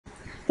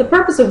The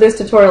purpose of this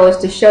tutorial is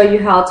to show you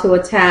how to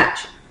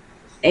attach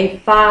a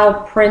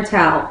file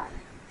printout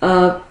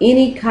of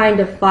any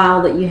kind of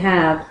file that you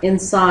have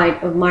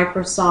inside of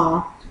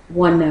Microsoft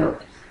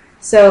OneNote.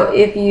 So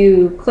if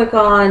you click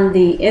on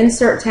the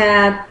Insert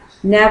tab,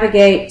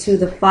 navigate to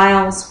the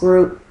Files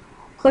group,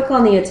 click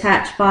on the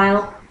Attach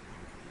File.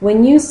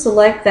 When you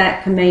select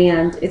that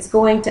command, it's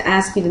going to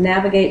ask you to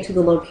navigate to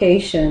the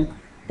location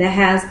that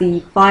has the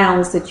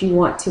files that you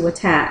want to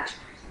attach.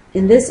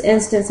 In this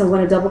instance, I'm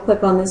going to double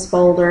click on this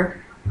folder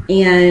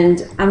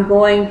and I'm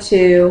going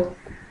to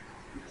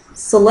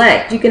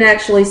select. You can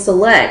actually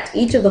select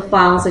each of the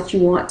files that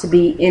you want to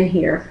be in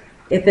here.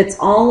 If it's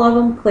all of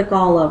them, click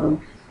all of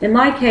them. In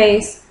my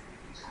case,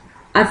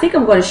 I think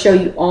I'm going to show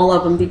you all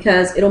of them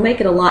because it'll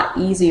make it a lot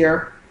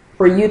easier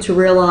for you to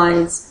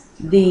realize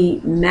the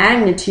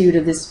magnitude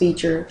of this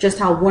feature, just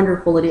how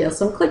wonderful it is.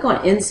 So I'm click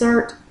on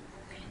Insert,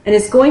 and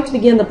it's going to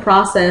begin the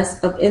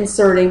process of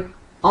inserting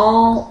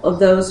all of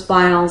those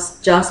files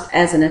just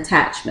as an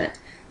attachment.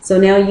 So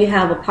now you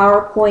have a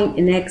PowerPoint,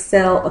 an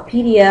Excel, a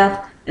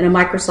PDF, and a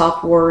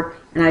Microsoft Word,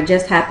 and I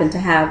just happen to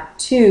have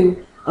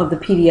 2 of the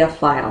PDF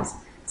files.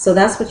 So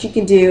that's what you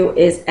can do,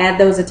 is add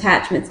those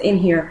attachments in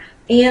here.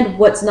 And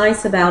what's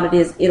nice about it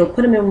is it'll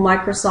put them in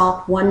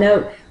Microsoft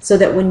OneNote so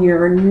that when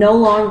you're no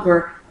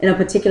longer in a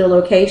particular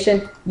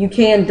location, you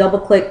can double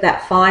click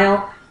that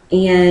file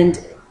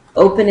and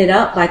open it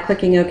up by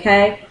clicking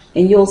OK,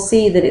 and you'll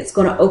see that it's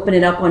going to open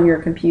it up on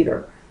your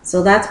computer.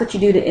 So that's what you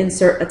do to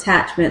insert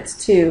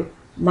attachments to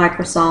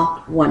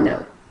Microsoft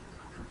OneNote.